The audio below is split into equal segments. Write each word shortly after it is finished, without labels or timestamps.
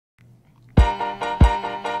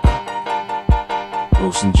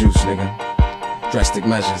Roasting juice, nigga. Drastic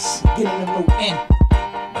measures. Get in the root in.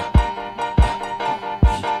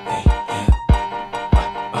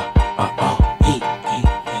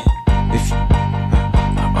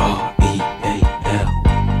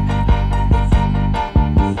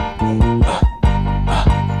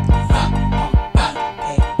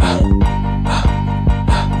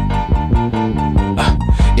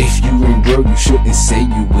 If you ain't real, you shouldn't say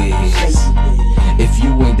you is. If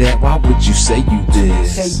you ain't that, why would you say you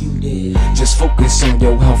this? Just focus on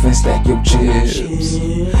your health and stack your chips.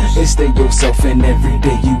 And stay yourself in every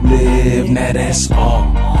day you live. Now that's R.E.A.L.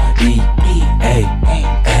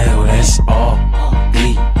 That's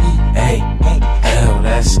R.E.A.L.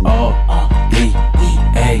 That's R.E.A.L.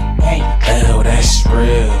 That's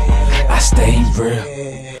real. I stay real.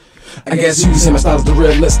 I guess you can say my style's the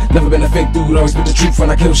realest. Never been a fake dude, always spit the truth when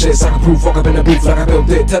I kill shit. So I can proof, walk up in the booth like I built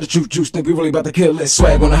it. Tell the truth, juice, think we really about to kill this.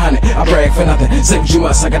 Swag on the 100, I brag for nothing. Say what you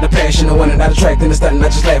must, I got the passion, I want it, not attracting the stunting. I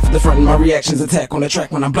just laugh at the front and my reactions attack on the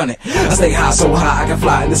track when I'm blunted. I stay high, so high, I can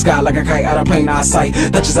fly in the sky like a kite out of plain eyesight.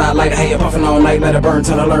 Touches I light, hey, puffing all night, let it burn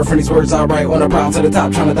till I learn from these words I write. On the prowl to the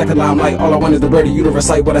top, trying to deck a limelight. All I want is the birdie, you to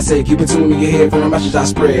recite what I say. Keep it tuned in your head from the message I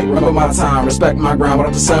spread. Remember my time, respect my ground,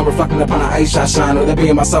 without the sun reflecting upon the ice I shine. Or there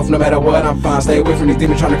being myself, no matter what, I'm fine. Stay away from these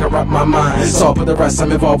demons trying to corrupt my mind. It's all for the rest,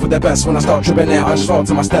 I'm involved with the best. When I start tripping now, I just fall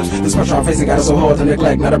to my steps. This pressure I'm facing got it so hard to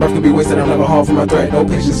neglect. Not a breath can be wasted, I'm never hard from my threat. No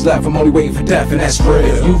patience left, I'm only waiting for death, and that's real.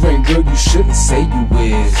 If you ain't good, you shouldn't say you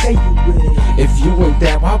is. If you ain't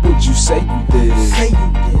that, why would you say you this?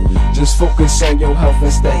 Just focus on your health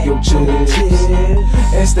and stay your chips.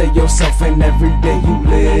 And stay yourself in every day you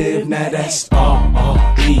live. Now that's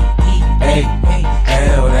R.E.A.L.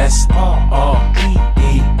 That's R.E.A.L.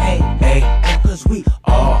 Cause we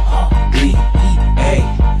R.E.A.L.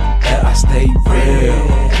 I stay real.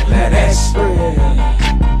 Now that's real.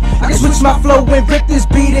 I can switch my flow and rip this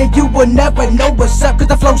beat and you will never know what's up. Cause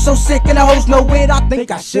the flow's so sick and the hoes know it, I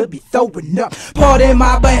think I should be throwing up. Pardon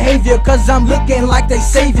my behavior cause I'm looking like they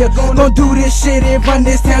savior. Gonna do this shit and run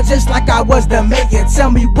this town just like I was the mayor.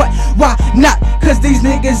 Tell me what, why not? Cause these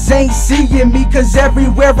niggas ain't seeing me. Cause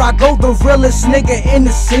everywhere I go the realest nigga in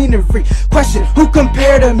the scenery. Question, who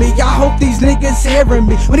compared to me? I hope these niggas hearing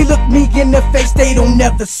me. When they look me in the face they don't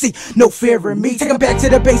never see no fear in me. Take them back to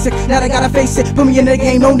the basic, now they gotta face it. Put me in the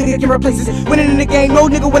game, no nigga can replace it. Winning in the game, no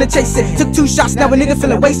nigga wanna chase it. Took 2 shots, now a nigga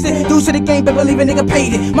feeling wasted. Dudes to the game, but believe a nigga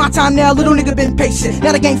paid it. My time now, little nigga been patient.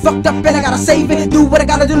 Now the game fucked up and I gotta save it. Do what I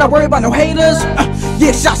gotta do, not worry about no haters.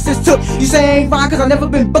 Yeah, shots just took. You say I ain't fine cause I never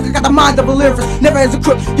been booked. I got the mind of a lyricist, never as a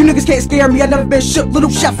crook. You niggas can't scare me, I never been shook. Little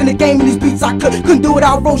chef in the game, and these beats I could. Couldn't do it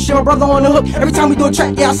out road, shit, my brother on the hook. Every time we do a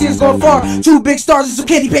track, yeah, I see it's going far. 2 big stars and some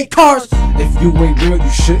candy paint cars. If you ain't real, you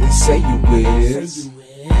shouldn't say you is.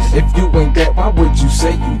 If you ain't that, why would you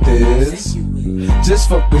say you this? Just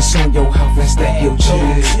focus on your health and stay your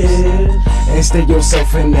chips. And stay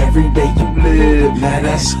yourself in every day you live. Now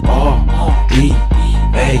that's R.E.A.L.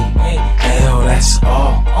 That's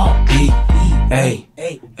R.E.A.L.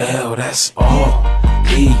 That's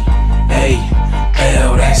R.E.A.L.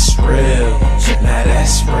 That's real. Now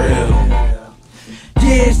that's real.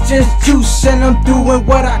 Yeah, it's just juice and I'm doing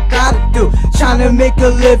what I gotta do. Tryna make a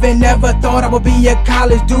living, never thought I would be a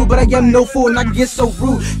college dude. But I am no fool and I get so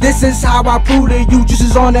rude. This is how I prove that you just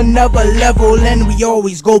is on another level. And we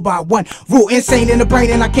always go by one rule. Insane in the brain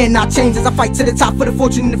and I cannot change as I fight to the top for the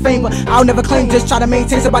fortune and the fame. I'll never claim, just try to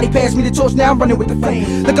maintain. Somebody pass me the torch, now I'm running with the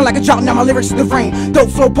flame. Looking like a drought, now my lyrics is the rain. Dope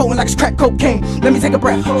flow potent like it's crack cocaine. Let me take a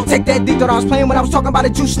breath, take that deep. Thought I was playing when I was talking about a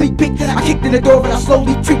juice sneak peek. I kicked in the door and I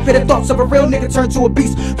slowly creep. For the thoughts of a real nigga turn to a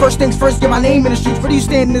beast. First things first, get my name in the streets. Where do you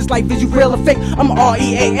stand in this life? Is you real or fake? I'm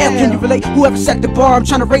R.E.A.L. Can you relate? Whoever set the bar, I'm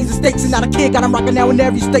trying to raise the stakes. And not a kid, got him rocking now in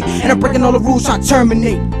every state. And I'm breaking all the rules, trying to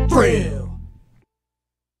terminate. Real.